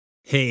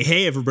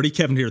Hey, everybody,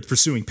 Kevin here with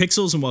Pursuing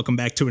Pixels, and welcome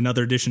back to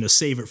another edition of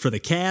Save It for the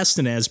Cast.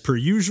 And as per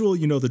usual,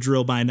 you know the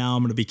drill by now.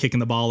 I'm going to be kicking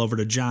the ball over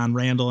to John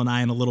Randall and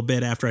I in a little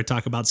bit after I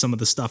talk about some of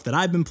the stuff that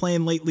I've been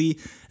playing lately.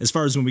 As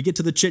far as when we get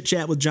to the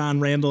chit-chat with John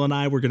Randall and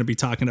I, we're going to be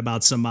talking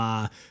about some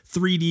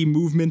 3D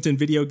movement in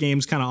video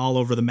games kind of all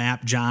over the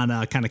map. John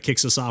kind of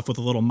kicks us off with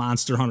a little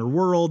Monster Hunter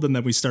World, and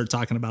then we start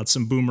talking about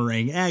some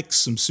Boomerang X,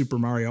 some Super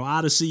Mario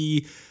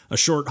Odyssey, a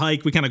short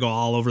hike. We kind of go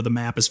all over the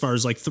map as far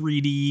as like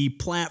 3D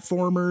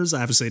platformers.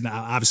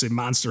 Obviously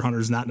Monster Hunter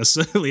is not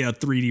necessarily a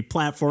 3D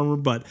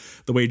platformer, but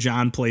the way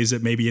John plays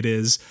it, maybe it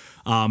is.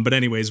 But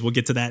anyways, we'll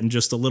get to that in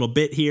just a little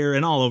bit here,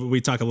 and all of it.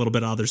 We talk a little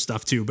bit of other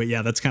stuff too, but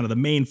yeah, that's kind of the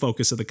main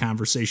focus of the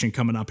conversation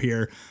coming up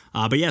here.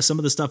 But yeah, some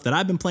of the stuff that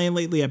I've been playing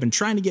lately, I've been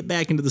trying to get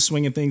back into the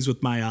swing of things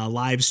with my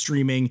live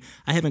streaming.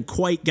 I haven't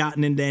quite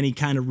gotten into any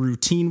kind of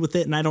routine with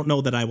it, and I don't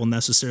know that I will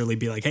necessarily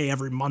be like, hey,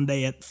 every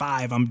Monday at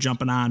 5 I'm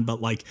jumping on,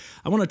 but like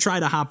I want to try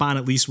to hop on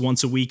at least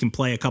once a week and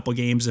play a couple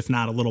games, if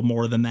not a little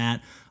more than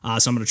that.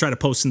 So I'm going to try to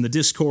post in the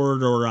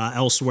Discord or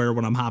elsewhere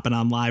when I'm hopping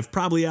on live,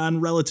 probably on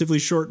relatively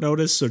short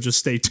notice. So just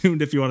stay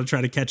tuned if you want to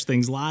try to catch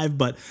things live.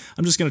 But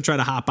I'm just going to try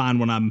to hop on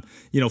when I'm,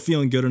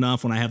 feeling good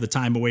enough, when I have the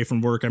time away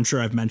from work. I'm sure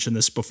I've mentioned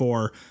this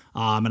before.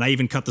 And I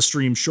even cut the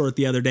stream short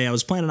the other day. I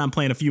was planning on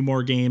playing a few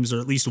more games, or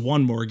at least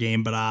one more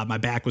game, but my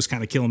back was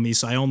kind of killing me.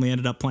 So I only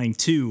ended up playing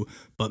 2.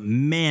 But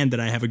man, did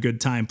I have a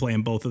good time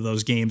playing both of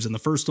those games. And the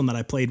first one that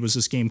I played was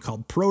this game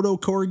called Proto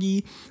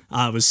Corgi.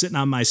 It was sitting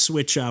on my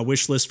Switch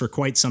wish list for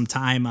quite some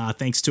time,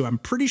 thanks to, I'm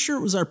pretty sure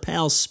it was our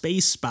pal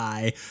Space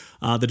Spy,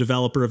 the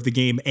developer of the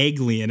game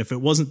Egglian. If it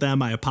wasn't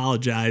them, I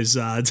apologize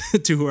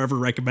to whoever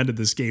recommended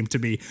this game to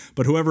me.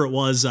 But whoever it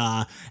was,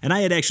 and I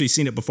had actually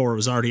seen it before. It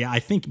was already, I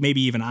think,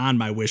 maybe even on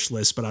my wish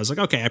list. But I was like,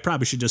 okay, I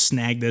probably should just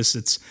snag this.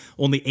 It's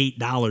only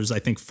 $8, I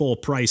think, full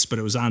price, but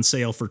it was on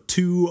sale for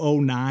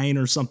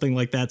 $2.09 or something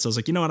like that. So I was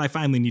like, you know what, I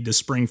finally need to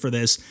spring for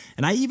this.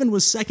 And I even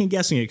was second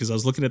guessing it because I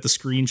was looking at the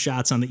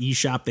screenshots on the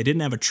eShop. They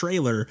didn't have a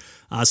trailer.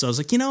 So I was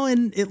like,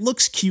 and it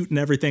looks cute and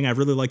everything. I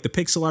really like the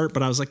pixel art,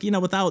 but I was like,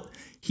 without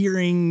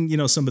hearing,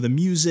 some of the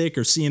music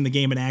or seeing the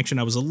game in action,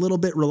 I was a little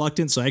bit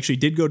reluctant. So I actually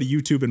did go to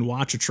YouTube and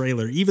watch a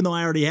trailer, even though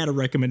I already had a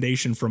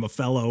recommendation from a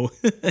fellow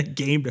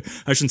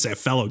I shouldn't say a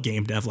fellow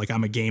game dev, like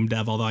I'm a game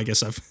dev, although I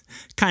guess I've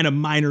kind of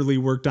minorly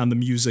worked on the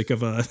music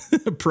of a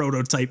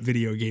prototype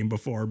video game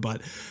before.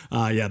 But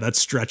yeah, that's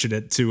stretching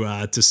it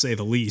to say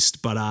the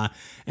least. But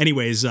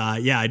anyways,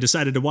 I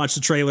decided to watch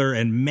the trailer,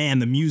 and man,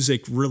 the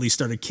music really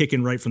started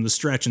kicking right from the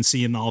stretch, and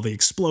seeing all the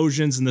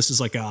explosions. And this is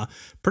like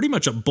pretty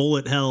much a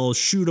bullet hell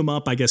shoot 'em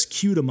up, I guess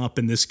cute 'em up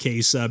in this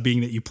case,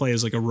 being that you play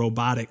as like a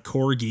robotic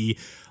corgi.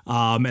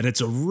 And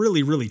it's a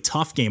really, really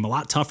tough game, a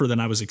lot tougher than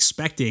I was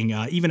expecting,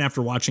 even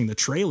after watching the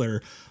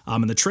trailer.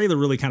 And the trailer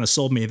really kind of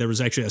sold me. There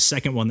was actually a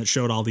second one that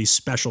showed all these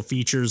special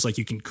features, like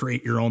you can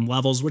create your own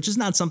levels, which is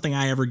not something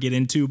I ever get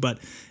into, but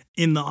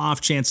in the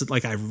off chance that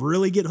like I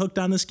really get hooked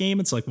on this game,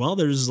 it's like, well,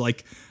 there's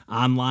like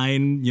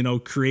online,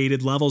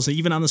 created levels.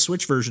 Even on the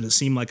Switch version, it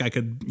seemed like I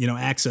could,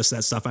 access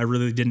that stuff. I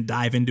really didn't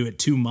dive into it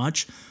too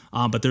much.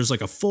 But there's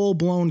like a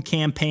full-blown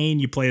campaign.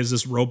 You play as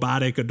this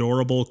robotic,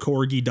 adorable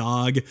corgi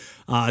dog.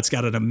 It's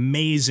got an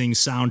amazing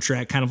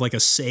soundtrack, kind of like a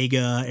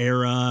Sega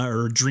era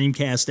or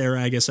Dreamcast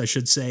era, I guess I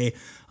should say,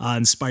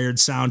 inspired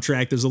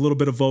soundtrack. There's a little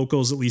bit of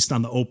vocals, at least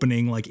on the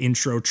opening, like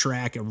intro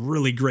track, a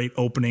really great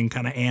opening,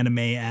 kind of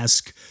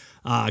anime-esque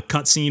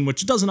cutscene,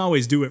 which doesn't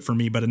always do it for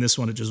me, but in this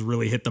one, it just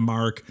really hit the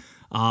mark.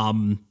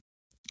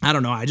 I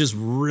don't know. I just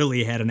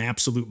really had an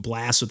absolute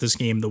blast with this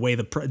game. The way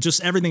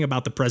just everything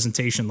about the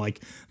presentation,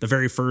 like the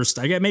very first,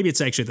 I guess maybe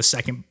it's actually the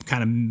second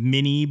kind of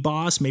mini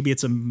boss. Maybe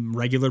it's a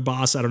regular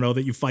boss. I don't know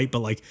that you fight, but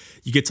like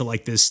you get to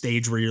like this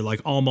stage where you're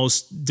like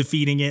almost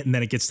defeating it, and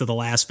then it gets to the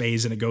last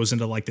phase and it goes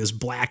into like this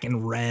black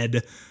and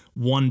red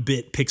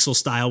 1-bit pixel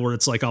style where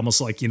it's like almost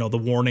like, the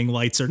warning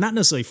lights are not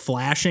necessarily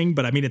flashing,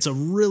 but I mean, it's a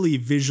really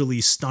visually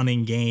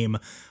stunning game.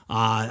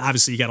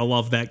 Obviously you got to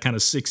love that kind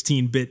of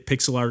 16-bit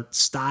pixel art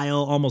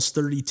style, almost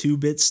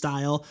 32-bit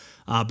style.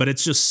 But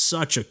it's just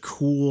such a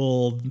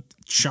cool,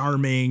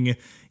 charming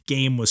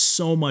game with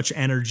so much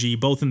energy,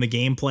 both in the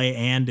gameplay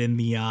and in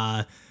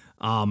the,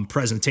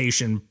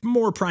 presentation,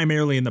 more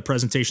primarily in the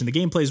presentation. The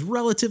gameplay is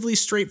relatively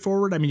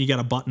straightforward. I mean, you got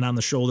a button on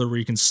the shoulder where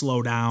you can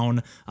slow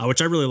down,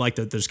 which I really like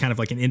that there's kind of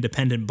like an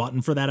independent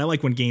button for that. I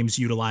like when games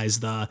utilize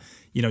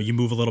you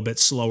move a little bit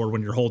slower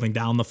when you're holding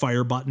down the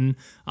fire button.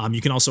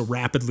 You can also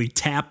rapidly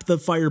tap the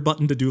fire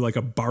button to do like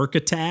a bark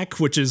attack,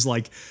 which is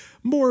like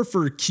more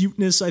for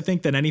cuteness, I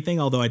think, than anything,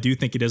 although I do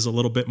think it is a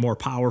little bit more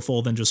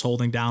powerful than just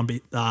holding down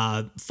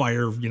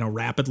fire,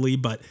 rapidly.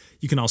 But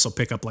you can also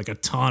pick up like a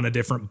ton of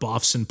different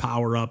buffs and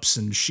power-ups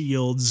and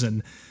shields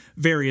and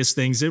various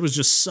things. It was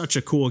just such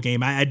a cool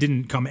game. I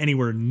didn't come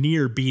anywhere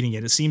near beating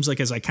it. It seems like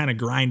as I kind of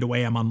grind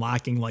away, I'm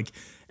unlocking like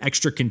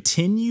extra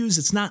continues.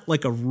 It's not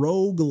like a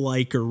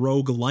roguelike or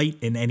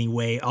roguelite in any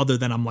way, other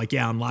than I'm like,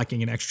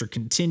 unlocking an extra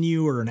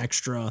continue or an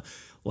extra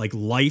like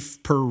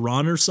life per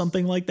run or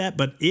something like that.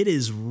 But it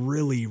is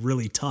really,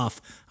 really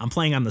tough. I'm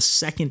playing on the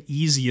second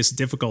easiest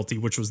difficulty,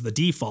 which was the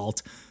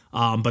default.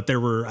 But there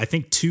were, I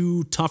think,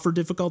 2 tougher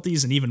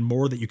difficulties and even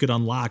more that you could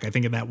unlock. I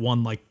think in that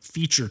one like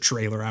feature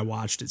trailer I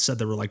watched, it said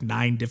there were like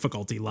 9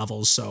 difficulty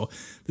levels. So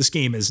this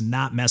game is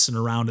not messing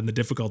around in the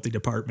difficulty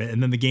department.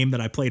 And then the game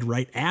that I played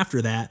right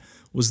after that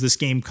was this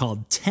game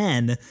called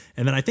 10.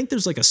 And then I think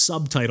there's like a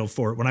subtitle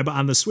for it. When I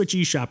on the Switch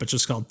eShop, it's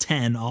just called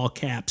 10, all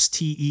caps,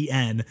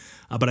 TEN.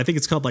 But I think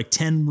it's called like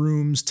 10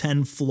 rooms,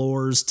 10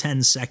 floors,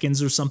 10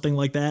 seconds or something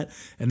like that.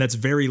 And that's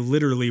very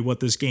literally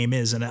what this game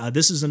is. And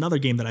this is another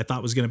game that I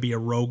thought was going to be a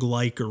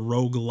roguelike or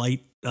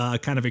roguelite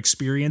kind of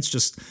experience.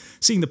 Just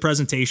seeing the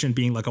presentation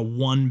being like a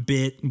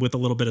 1-bit with a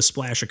little bit of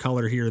splash of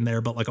color here and there,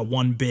 but like a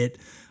 1-bit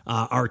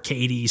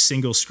arcadey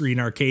single screen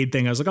arcade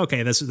thing. I was like,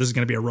 okay, this is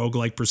going to be a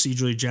roguelike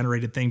procedurally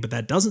generated thing, but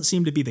that doesn't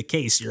seem to be the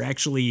case. You're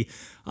actually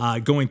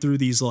going through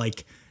these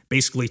like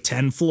basically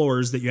 10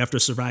 floors that you have to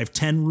survive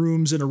 10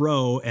 rooms in a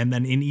row. And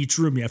then in each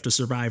room you have to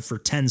survive for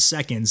 10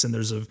 seconds. And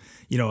there's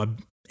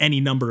any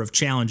number of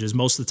challenges.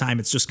 Most of the time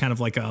it's just kind of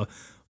like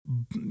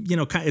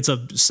it's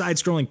a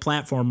side-scrolling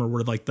platformer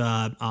where like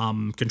the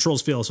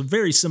controls feel so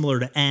very similar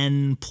to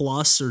N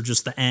Plus or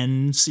just the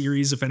N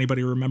series, if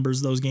anybody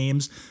remembers those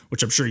games,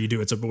 which I'm sure you do.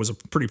 It was a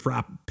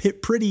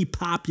pretty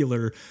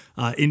popular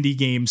indie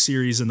game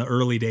series in the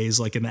early days,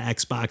 like in the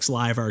Xbox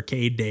Live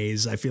Arcade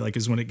days. I feel like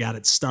is when it got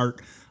its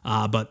start.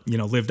 But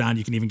lived on.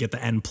 You can even get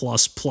the N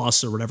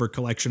Plus or whatever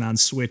collection on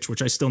Switch,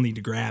 which I still need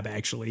to grab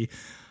actually.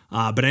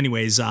 But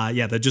anyways,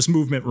 the just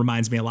movement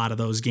reminds me a lot of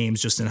those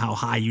games, just in how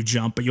high you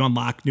jump, but you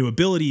unlock new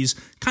abilities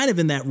kind of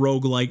in that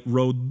roguelite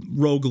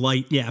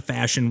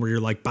fashion where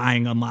you're like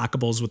buying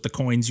unlockables with the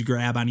coins you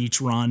grab on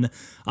each run,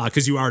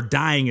 because you are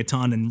dying a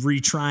ton and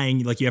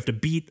retrying. Like you have to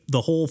beat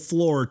the whole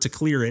floor to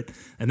clear it.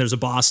 And there's a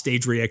boss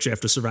stage where you actually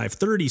have to survive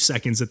 30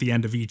 seconds at the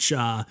end of each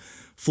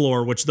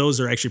floor, which those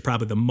are actually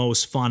probably the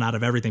most fun out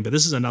of everything. But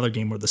this is another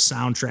game where the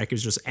soundtrack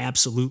is just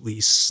absolutely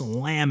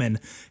slamming.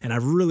 And I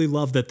really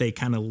love that they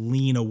kind of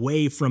lean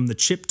away from the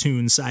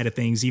chiptune side of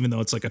things, even though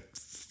it's like a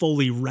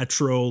fully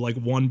retro, like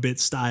 1-bit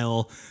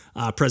style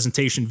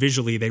presentation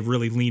visually. They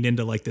really lean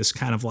into like this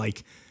kind of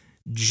like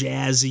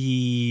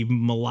jazzy,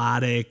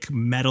 melodic,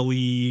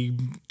 metally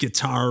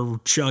guitar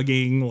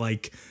chugging,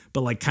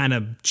 but like kind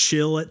of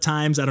chill at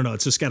times. I don't know.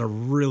 It's just got a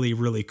really,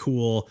 really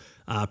cool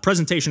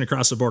presentation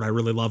across the board. I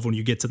really love when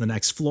you get to the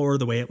next floor,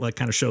 the way it like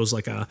kind of shows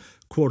like a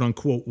quote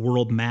unquote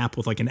world map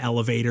with like an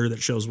elevator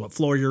that shows what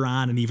floor you're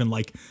on, and even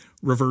like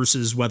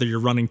reverses whether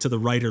you're running to the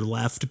right or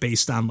left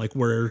based on like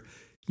where,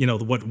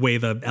 what way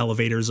the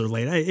elevators are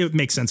laid. It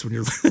makes sense when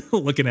you're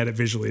looking at it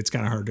visually. It's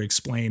kind of hard to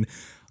explain.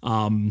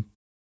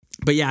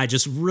 But yeah, I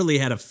just really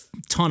had a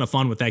ton of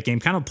fun with that game.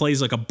 Kind of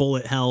plays like a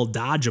bullet hell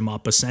dodge 'em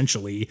up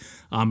essentially,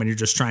 and you're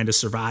just trying to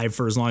survive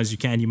for as long as you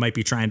can. You might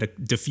be trying to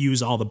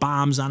defuse all the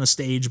bombs on a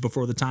stage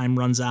before the time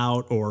runs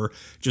out, or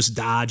just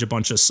dodge a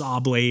bunch of saw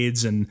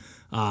blades and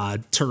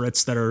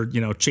turrets that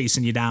are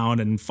chasing you down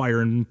and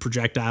firing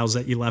projectiles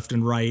at you left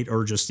and right,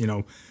 or just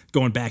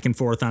going back and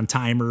forth on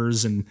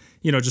timers and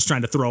just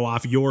trying to throw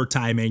off your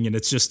timing. And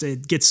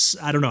it gets,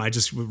 I don't know, I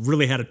just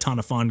really had a ton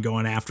of fun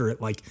going after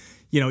it. Like,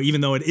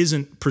 even though it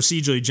isn't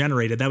procedurally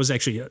generated, that was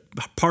actually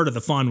part of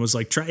the fun, was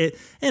like try it,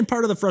 and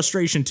part of the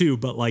frustration too.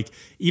 But like,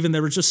 even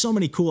there were just so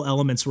many cool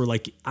elements where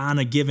like on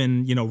a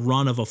given,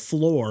 run of a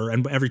floor,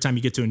 and every time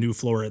you get to a new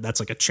floor, that's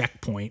like a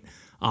checkpoint.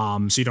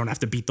 So you don't have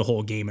to beat the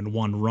whole game in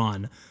one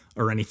run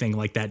or anything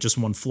like that, just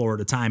one floor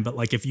at a time. But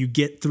like if you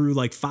get through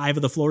like 5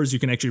 of the floors, you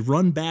can actually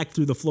run back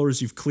through the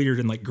floors you've cleared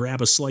and like grab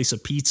a slice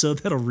of pizza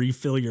that'll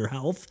refill your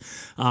health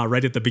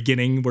right at the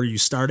beginning where you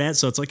start at.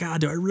 So it's like,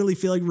 do I really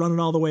feel like running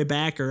all the way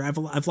back? Or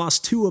I've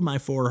lost 2 of my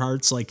 4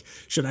 hearts. Like,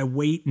 should I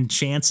wait and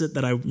chance it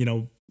that I,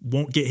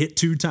 won't get hit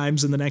 2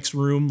 times in the next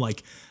room?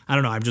 Like, I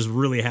don't know. I'm just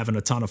really having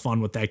a ton of fun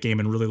with that game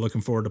and really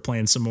looking forward to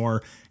playing some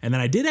more. And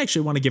then I did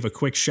actually want to give a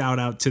quick shout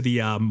out to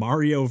the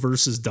Mario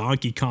versus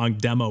Donkey Kong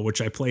demo,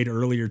 which I played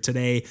earlier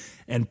today,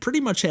 and pretty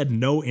much had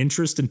no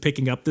interest in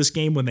picking up this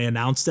game when they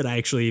announced it. I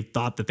actually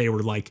thought that they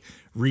were like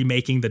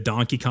remaking the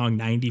Donkey Kong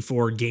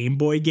 94 Game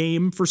Boy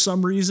game for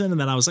some reason.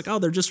 And then I was like,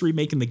 they're just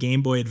remaking the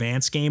Game Boy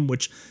Advance game,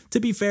 which, to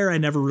be fair, I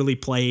never really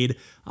played.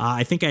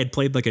 I think I had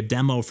played like a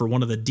demo for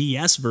one of the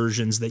DS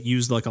versions that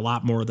used like a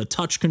lot more of the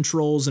touch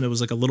controls, and it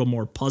was like a little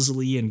more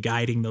puzzly and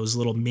guiding those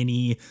little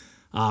mini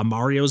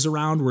Marios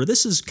around, where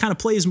this is kind of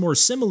plays more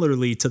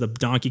similarly to the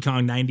Donkey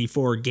Kong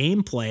 94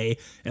 gameplay.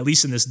 At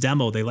least in this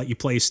demo, they let you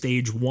play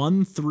stage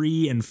 1,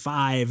 3, and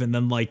 5, and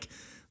then like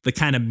the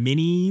kind of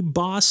mini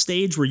boss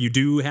stage where you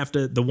do have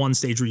to, the one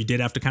stage where you did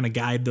have to kind of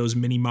guide those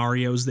mini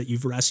Marios that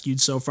you've rescued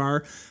so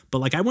far. But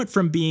like I went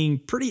from being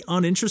pretty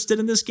uninterested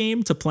in this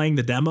game to playing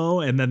the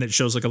demo, and then it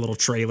shows like a little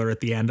trailer at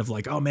the end of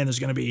like, oh man, there's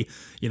going to be,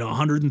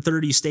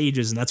 130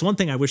 stages. And that's one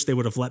thing I wish they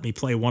would have let me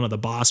play one of the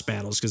boss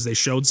battles, because they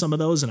showed some of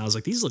those and I was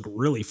like, these look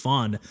really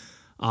fun.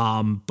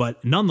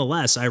 But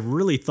nonetheless, I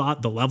really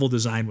thought the level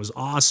design was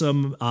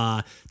awesome.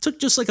 Took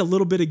just like a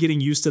little bit of getting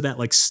used to that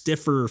like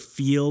stiffer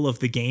feel of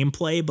the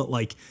gameplay, but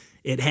like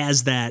it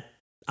has that,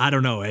 I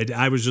don't know,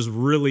 I was just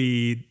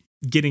really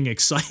getting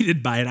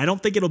excited by it. I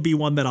don't think it'll be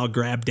one that I'll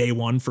grab day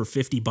one for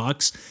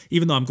 $50,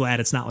 even though I'm glad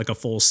it's not like a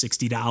full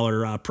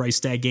 $60 price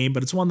tag game,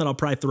 but it's one that I'll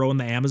probably throw in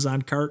the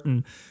Amazon cart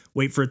and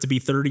wait for it to be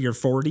 30 or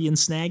 40 and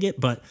snag it.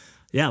 But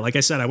yeah, like I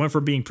said, I went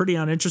from being pretty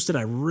uninterested.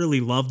 I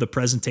really loved the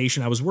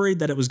presentation. I was worried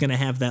that it was going to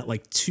have that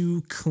like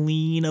too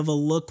clean of a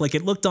look. Like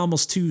it looked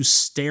almost too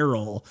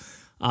sterile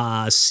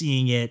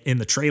seeing it in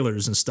the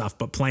trailers and stuff,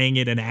 but playing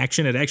it in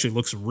action, it actually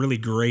looks really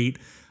great.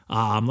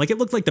 Like it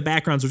looked like the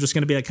backgrounds were just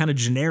going to be like kind of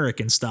generic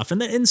and stuff.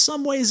 And in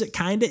some ways it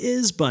kind of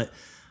is, but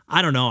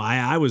I don't know.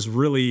 I was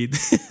really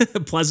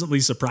pleasantly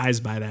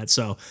surprised by that.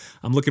 So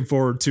I'm looking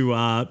forward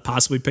to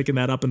possibly picking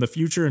that up in the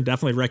future, and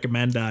definitely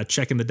recommend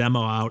checking the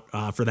demo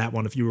out for that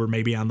one if you were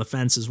maybe on the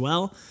fence as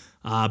well.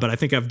 But I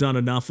think I've done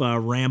enough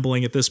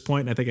rambling at this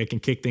point, and I think I can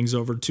kick things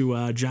over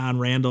to John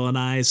Randall and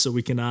I so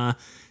we can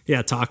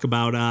talk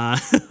about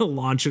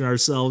launching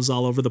ourselves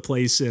all over the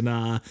place in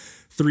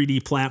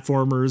 3D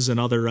platformers and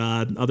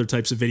other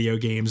types of video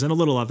games and a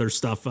little other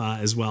stuff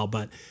as well.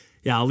 But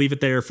yeah, I'll leave it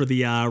there for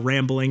the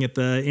rambling at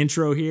the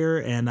intro here,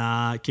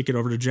 and kick it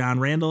over to John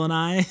Randall and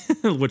I,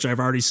 which I've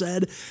already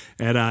said.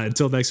 And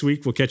until next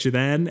week, we'll catch you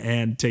then,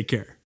 and take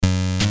care.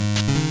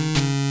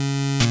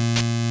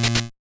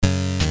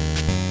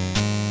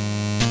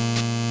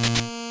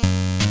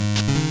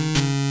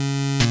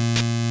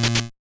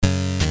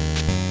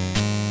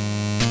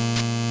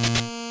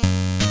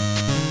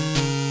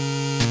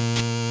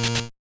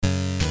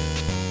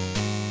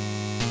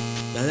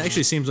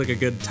 Actually seems like a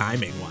good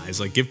timing wise.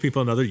 Like, give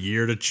people another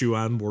year to chew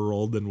on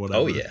World and whatever.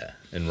 Oh yeah,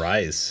 and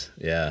Rise.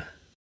 Yeah.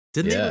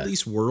 Didn't they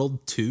release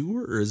World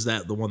 2, or is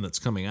that the one that's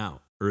coming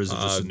out, or is it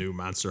just a new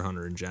Monster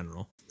Hunter in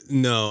general?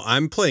 No,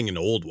 I'm playing an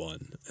old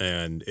one,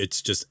 and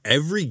it's just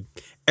every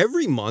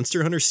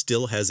Monster Hunter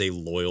still has a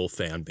loyal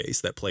fan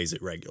base that plays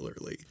it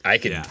regularly. I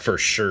can for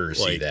sure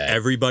see that.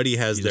 Everybody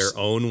has their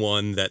own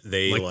one that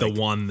they like. The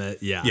one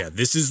that, Yeah,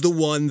 this is the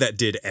one that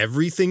did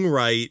everything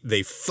right.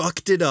 They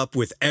fucked it up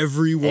with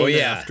everyone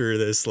after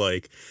this.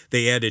 Like,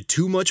 they added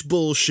too much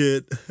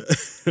bullshit.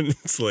 And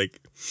it's like...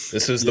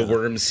 This was the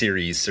Worm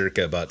series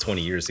circa about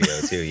 20 years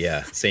ago, too.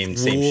 Yeah, same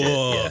shit.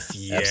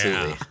 Yeah,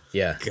 absolutely.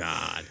 Yeah.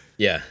 God.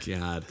 Yeah.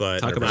 God.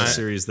 But talk about a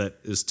series that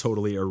is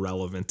totally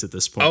irrelevant at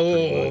this point.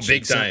 Oh,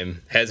 big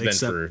time. Has been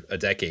for a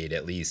decade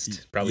at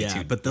least. Probably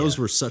two. But those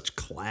were such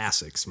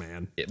classics,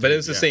 man. Yeah, but it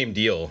was the same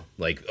deal.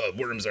 Like,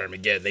 Worms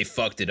Armageddon, they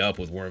fucked it up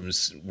with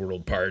Worms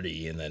World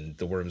Party, and then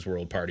the Worms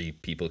World Party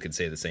people could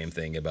say the same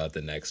thing about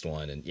the next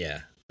one. And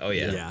Yeah,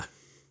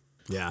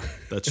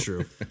 that's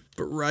true.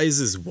 But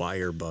Rise's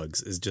wire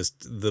bugs is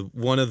just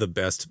one of the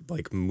best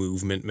like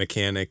movement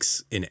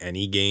mechanics in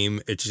any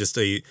game. It's just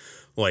a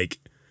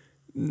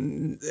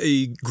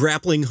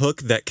grappling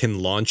hook that can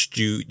launch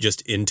you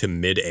just into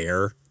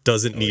midair.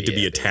 Doesn't need to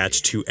be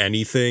attached to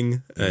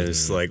anything. And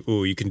it's like,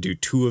 oh, you can do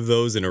 2 of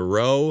those in a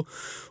row.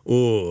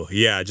 Oh,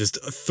 yeah, just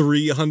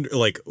 300,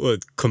 like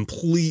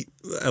complete,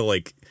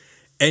 like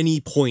any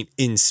point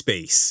in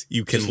space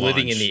you can just launch.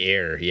 Living in the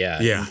air,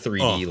 in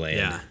 3D land.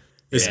 Yeah.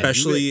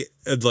 Especially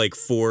like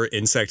for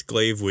Insect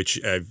Glaive,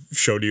 which I've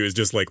showed you is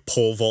just like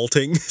pole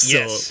vaulting.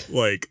 Yes. So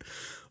like,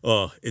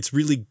 it's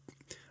really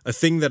a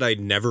thing that I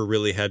never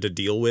really had to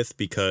deal with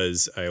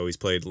because I always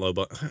played low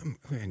bow.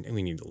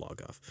 We need to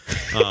log off.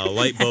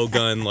 Light bow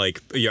gun. Like,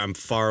 I'm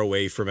far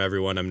away from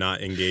everyone. I'm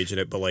not engaged in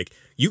it, but like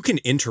you can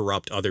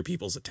interrupt other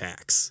people's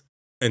attacks.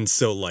 And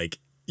so like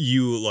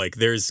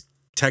there's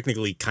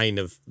technically kind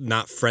of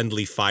not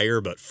friendly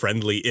fire, but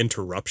friendly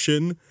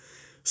interruption.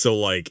 So,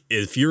 like,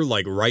 if you're,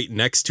 like, right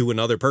next to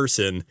another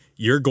person,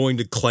 you're going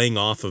to clang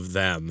off of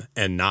them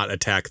and not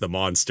attack the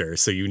monster.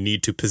 So you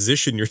need to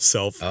position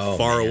yourself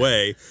far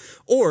away.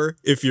 Or,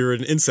 if you're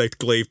an Insect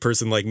Glaive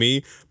person like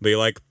me, be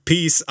like,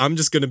 peace, I'm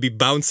just going to be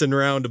bouncing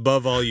around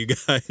above all you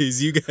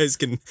guys. You guys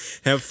can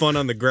have fun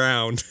on the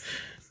ground.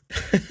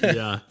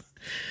 Yeah.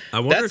 I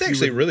wonder That's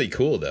actually really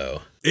cool,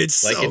 though.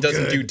 It's like so it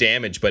doesn't good. do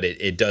damage, but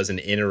it doesn't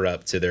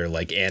interrupt to their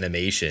like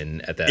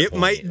animation at that point. It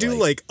might do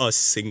like a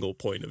single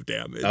point of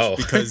damage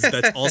because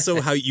that's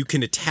also how you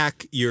can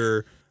attack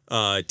your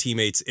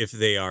teammates if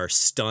they are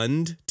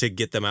stunned to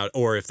get them out,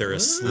 or if they're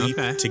asleep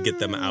to get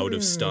them out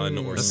of stun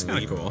or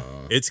sleep. Cool.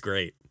 It's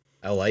great.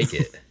 I like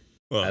it.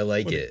 I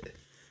like it.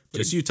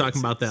 Just you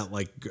talking about that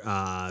like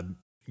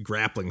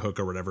grappling hook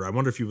or whatever. I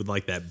wonder if you would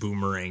like that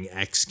Boomerang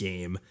X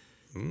game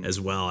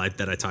as well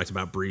that I talked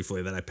about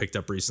briefly that I picked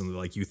up recently.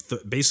 Like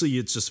basically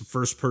it's just a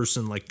first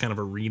person like kind of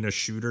arena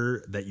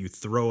shooter that you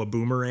throw a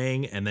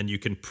boomerang and then you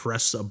can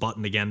press a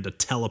button again to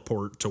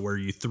teleport to where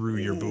you threw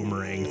your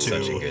boomerang to.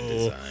 Such a good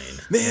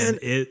design. Man, and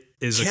it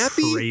is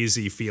Cappy, a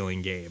crazy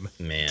feeling game.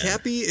 Man.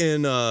 Cappy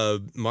in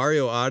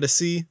Mario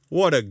Odyssey,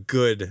 what a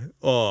great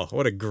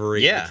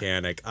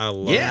mechanic. I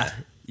love it.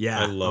 Yeah,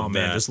 I love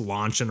that. Just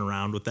launching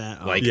around with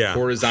that. Like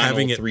horizontal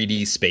having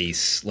 3D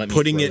space.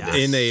 Putting it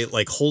in a,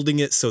 like holding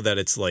it so that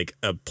it's like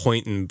a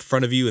point in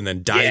front of you and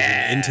then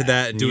diving into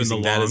that and doing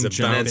using that as a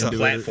bounce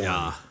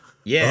platform.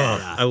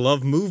 I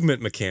love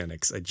movement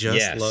mechanics. I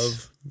just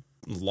love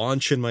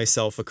launching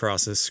myself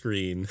across a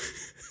screen.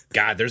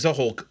 God, there's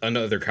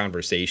another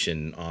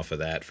conversation off of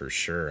that for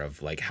sure,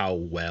 of like how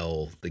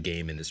well the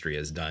game industry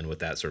has done with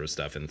that sort of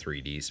stuff in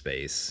 3D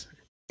space.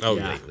 Oh,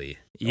 Yeah. Lately,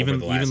 Even- over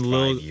the last even 5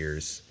 Lil-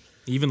 years.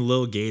 Even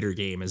Lil Gator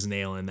game is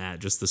nailing that.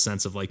 Just the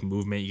sense of like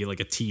movement. You get like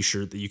a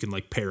T-shirt that you can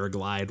like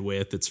paraglide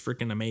with. It's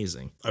freaking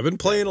amazing. I've been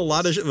playing a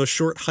lot of a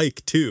short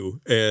hike too,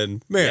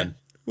 and man,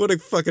 what a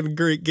fucking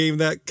great game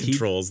that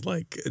controls.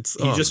 Like it's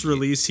He just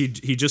released. He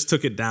just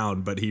took it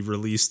down, but he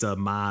released a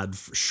mod,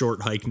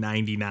 Short Hike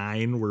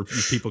 99, where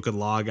people could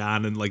log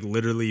on and like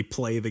literally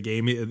play the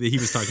game. He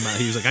was talking about.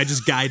 He was like, I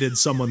just guided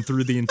someone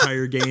through the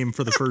entire game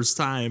for the first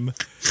time.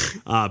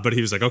 But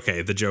he was like,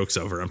 okay, the joke's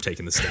over. I'm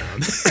taking this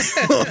down.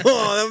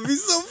 oh, that would be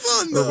so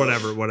fun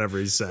though. Or whatever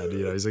he said.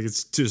 You know, he's like,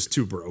 it's just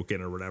too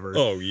broken or whatever.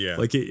 Oh yeah.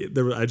 Like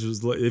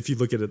if you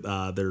look at it,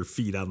 their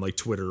feed on like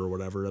Twitter or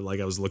whatever,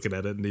 like I was looking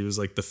at it and he was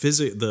like,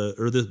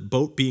 the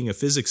boat being a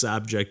physics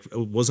object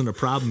wasn't a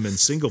problem in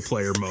single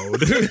player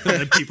mode.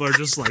 And people are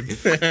just like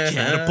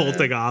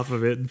catapulting off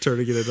of it and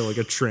turning it into like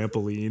a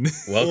trampoline.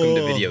 Welcome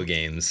to video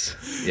games.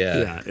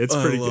 Yeah, it's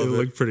pretty. It love it.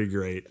 looked pretty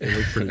great. It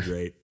looked pretty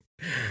great.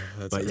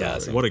 But yeah,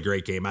 awesome. what a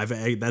great game!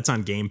 That's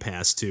on Game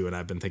Pass too, and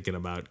I've been thinking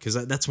about because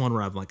that's one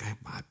where I'm like,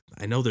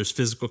 I know there's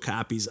physical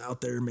copies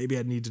out there. Maybe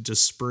I need to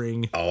just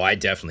spring Oh, I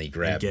definitely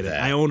grabbed get it.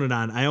 that. I own it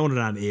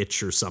on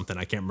itch or something.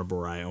 I can't remember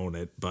where I own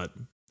it, but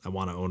I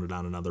want to own it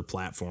on another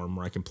platform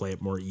where I can play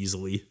it more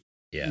easily.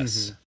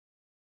 Yes.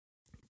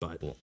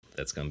 But Well,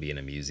 that's going to be in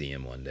a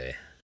museum one day.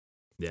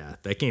 yeah,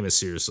 that game is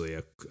seriously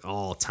a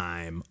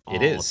all-time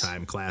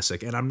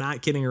classic. And I'm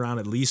not kidding around.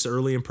 At least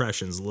early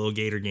impressions, the Little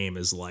Gator game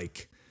is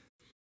like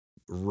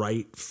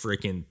right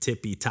freaking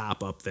tippy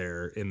top up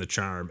there in the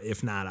charm,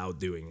 if not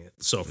outdoing it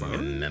so far.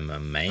 Man. All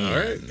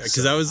right, because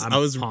So I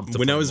was pumped to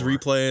when I play was more.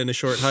 replaying A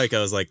Short Hike, I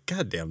was like,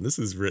 God damn, this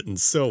is written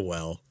so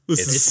well.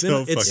 This is It's so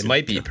been- it's- It fucking.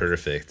 might be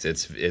perfect.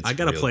 It's I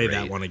gotta real play great.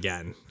 that one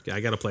again. Maybe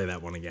I'll play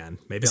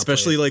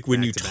Especially it like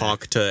when back you to back.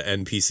 talk to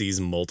NPCs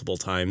multiple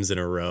times in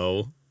a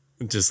row,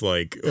 just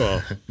like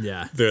oh,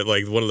 Yeah. they're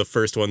like one of the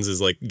first ones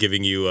is like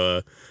giving you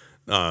a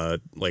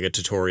like a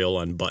tutorial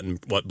on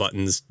what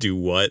buttons do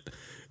what.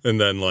 And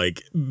then,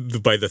 like,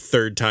 by the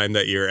third time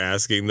that you're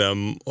asking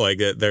them, like,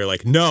 they're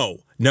like, no,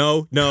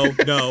 I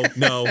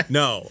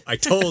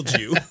told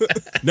you,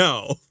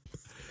 no.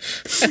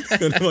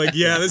 And I'm like,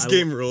 yeah, this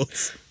game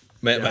rules.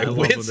 My I love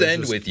when wits there's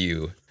end just- with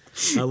you.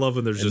 I love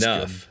when there's just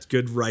Enough.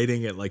 good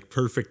writing at like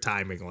perfect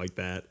timing like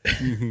that.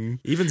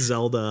 Even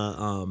Zelda,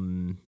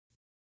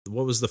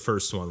 what was the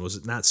first one? Was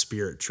it not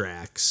Spirit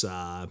Tracks?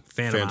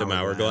 Phantom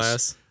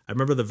Hourglass. I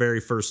remember the very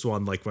first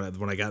one, like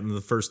when I got into the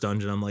first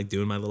dungeon, I'm like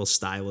doing my little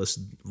stylus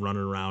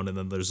running around, and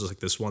then there's like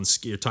this one.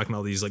 You're talking to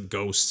all these like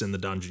ghosts in the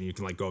dungeon. You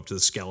can like go up to the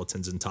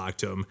skeletons and talk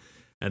to them,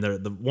 and they're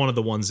one of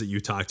the ones that you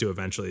talk to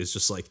eventually is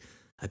just like,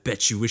 I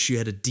bet you wish you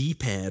had a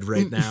D-pad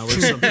right now or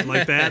something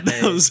like that.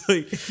 And I was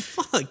like,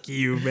 fuck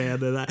you,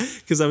 man. And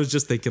because I was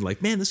just thinking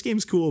like, man, this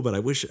game's cool, but I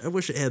wish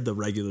it had the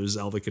regular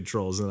Zelda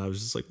controls. And I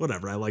was just like,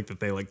 whatever. I like that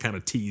they like kind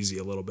of tease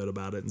you a little bit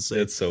about it and say,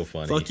 It's so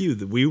funny. fuck you.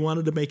 We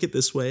wanted to make it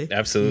this way.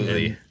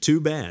 Absolutely. And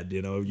too bad.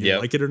 You know, you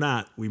Yep. like it or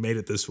not, we made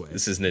it this way.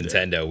 This is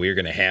Nintendo. We're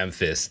going to ham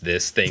fist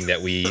this thing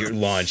that we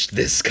launched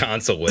this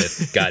console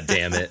with. God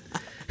damn it.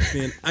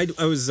 Man,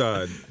 I was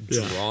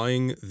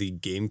drawing the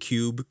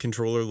GameCube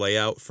controller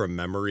layout from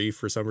memory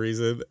for some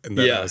reason, and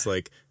then Yeah. I was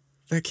like,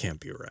 that can't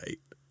be right.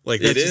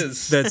 Like It that's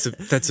is.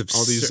 that's absurd.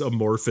 All these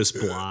amorphous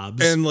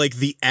blobs. And like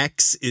the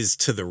X is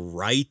to the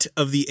right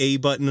of the A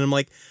button. And I'm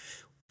like,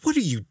 what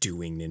are you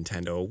doing,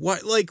 Nintendo?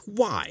 What? Like,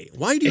 why?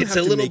 Why do you It's have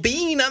a to little make?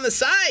 bean on the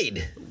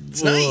side.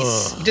 It's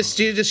nice.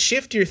 You just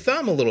shift your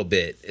thumb a little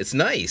bit. It's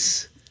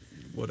nice.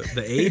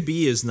 The A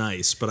B is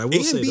nice, but I will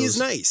A say and B those, is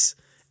nice,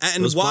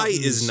 and those Y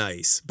buttons- is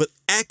nice, but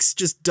X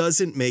just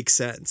doesn't make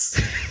sense.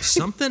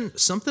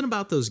 something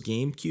about those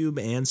GameCube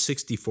and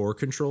 64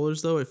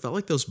 controllers though. It felt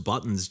like those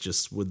buttons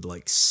just would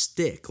like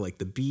stick, like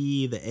the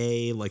B, the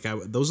A. Like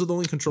those are the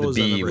only controllers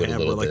B I've ever would a had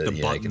where little like bit,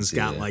 the yeah, I can buttons see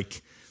got that.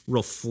 like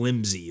real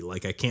flimsy.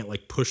 Like I can't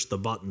like push the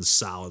buttons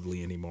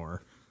solidly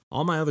anymore.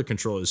 All my other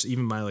controllers,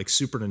 even my like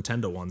Super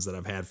Nintendo ones that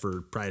I've had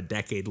for probably a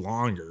decade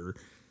longer,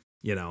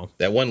 you know,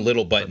 That one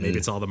little button, maybe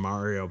it's all the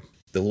Mario.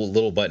 the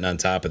little button on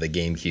top of the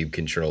GameCube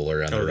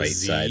controller on the the right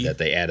Z? side that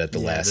they add at the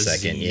Yeah, last the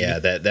second. Z. Yeah,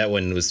 that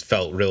one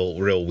felt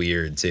real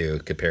weird too,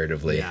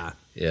 comparatively. Yeah.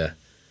 Yeah.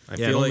 I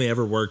Yeah, it feel only like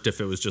ever worked if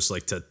it was just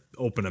like to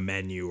open a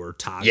menu or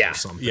toggle Yeah.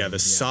 something. the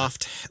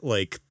soft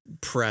like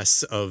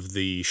press of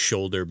the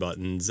shoulder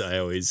buttons. I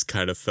always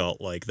kind of felt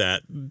like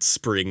that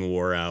spring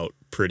wore out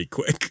pretty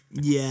quick.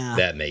 Yeah,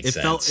 That makes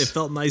sense. It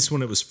felt nice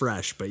when it was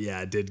fresh, but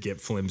yeah, it did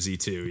get flimsy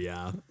too.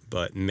 Yeah,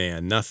 But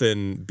man,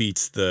 nothing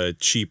beats the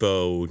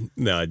cheapo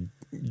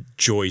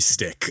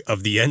joystick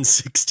of the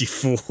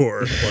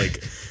N64.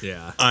 Like,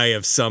 yeah. I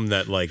have some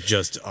that like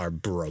just are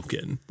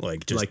broken.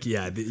 Like, just Like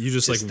yeah, you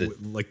just Just like the-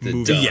 like the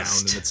move dust. it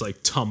around and it's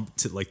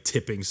like like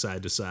tipping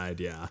side to side.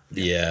 Yeah,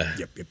 Yeah.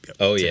 yep.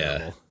 Oh yeah.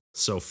 terrible.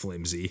 So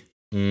flimsy.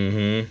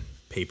 Mm-hmm.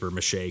 Paper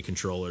mache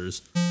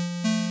controllers.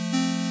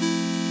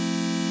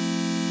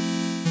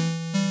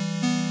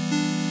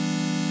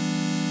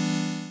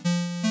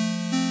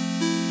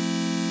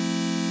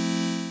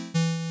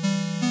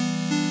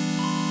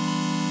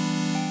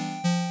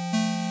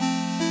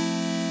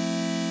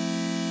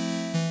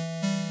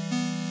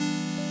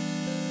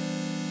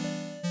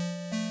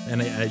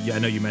 And I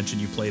know you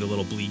mentioned you played a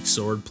little Bleak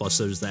Sword, plus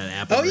there's that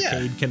Apple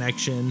Arcade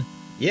connection.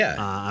 Yeah.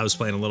 I was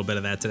playing a little bit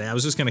of that today. I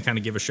was just going to kind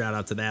of give a shout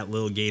out to that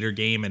little Gator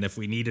game, and if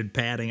we needed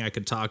padding, I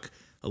could talk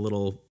a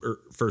little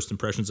first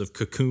impressions of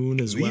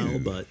Cocoon as well,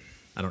 but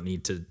I don't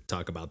need to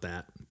talk about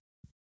that.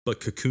 But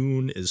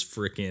Cocoon is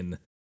freaking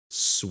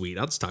sweet.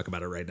 I'll just talk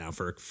about it right now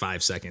for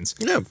 5 seconds.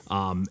 Yeah.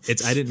 I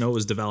didn't know it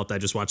was developed. I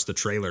just watched the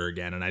trailer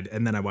again,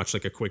 and then I watched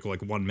like a quick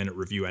 1 minute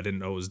review. I didn't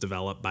know it was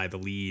developed by the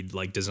lead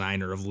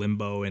designer of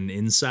Limbo and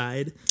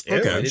Inside.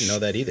 Okay, I didn't know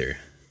that either.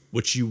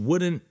 Which you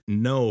wouldn't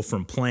know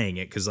from playing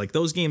it, because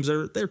those games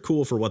they're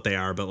cool for what they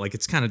are, but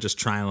it's kind of just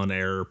trial and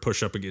error,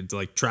 push up again,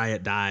 try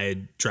it,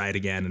 die, try it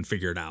again, and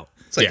figure it out.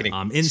 It's like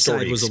an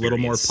Inside was a little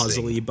more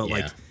puzzly, thing.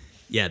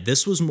 but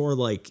this was more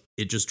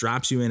it just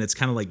drops you in. It's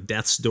kind of like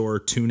Death's Door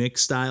Tunic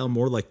style,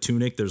 more like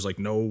Tunic. There's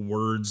no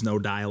words, no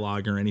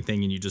dialogue or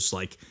anything, and you just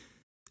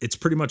it's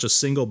pretty much a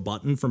single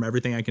button from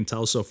everything I can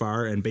tell so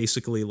far, and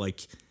basically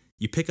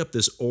you pick up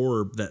this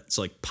orb that's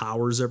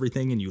powers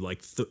everything, and you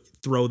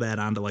throw that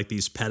onto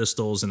these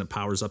pedestals, and it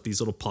powers up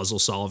these little puzzle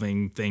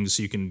solving things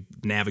so you can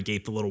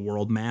navigate the little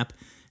world map.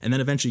 And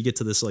then eventually you get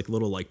to this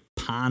little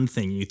pond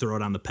thing, and you throw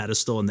it on the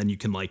pedestal, and then you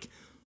can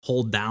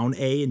hold down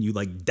A, and you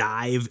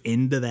dive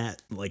into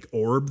that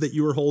orb that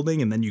you were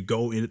holding, and then you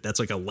go in.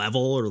 That's a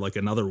level or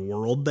another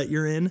world that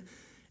you're in.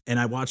 And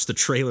I watched the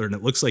trailer, and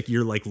it looks like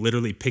you're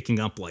literally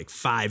picking up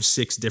 5,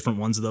 6 different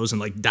ones of those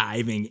and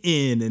diving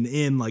in and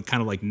in,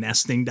 kind of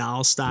nesting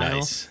doll style.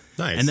 Nice.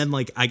 And then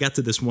I got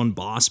to this one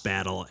boss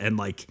battle, and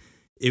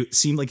it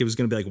seemed like it was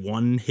going to be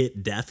one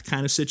hit death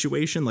kind of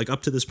situation.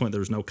 Up to this point, there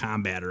was no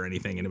combat or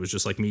anything, and it was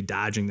just me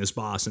dodging this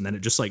boss, and then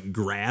it just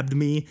grabbed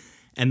me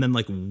and then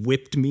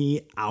whipped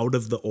me out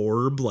of the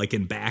orb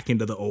and back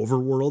into the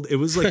overworld. It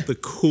was the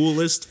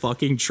coolest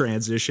fucking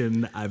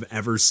transition I've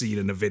ever seen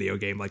in a video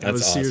game. I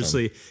was awesome.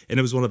 Seriously, and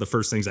it was one of the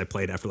first things I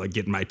played after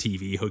getting my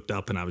TV hooked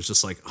up, and I was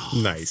just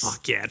oh, nice.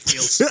 Fuck yeah, it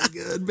feels so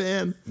good,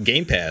 man.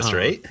 Game Pass,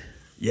 right?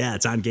 Yeah,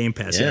 it's on Game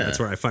Pass. Yeah, that's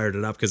where I fired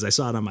it up because I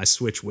saw it on my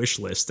Switch wish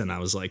list, and I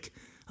was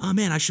oh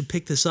man, I should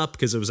pick this up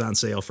because it was on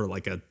sale for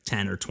a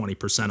 10 or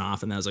 20%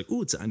 off, and I was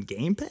ooh, it's on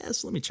Game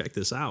Pass? Let me check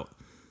this out.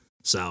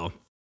 So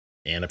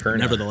Annapurna.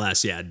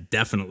 Nevertheless, yeah,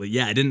 definitely.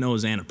 Yeah, I didn't know it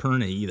was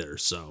Annapurna either.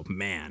 So,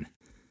 man,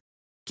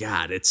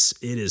 God, it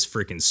is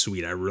freaking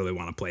sweet. I really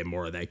want to play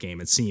more of that game.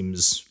 It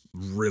seems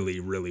really,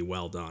 really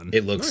well done.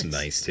 It looks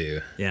nice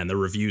too. Yeah, and the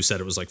review said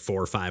it was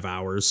 4 or 5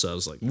 hours. So I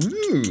was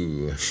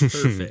ooh,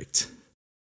 perfect.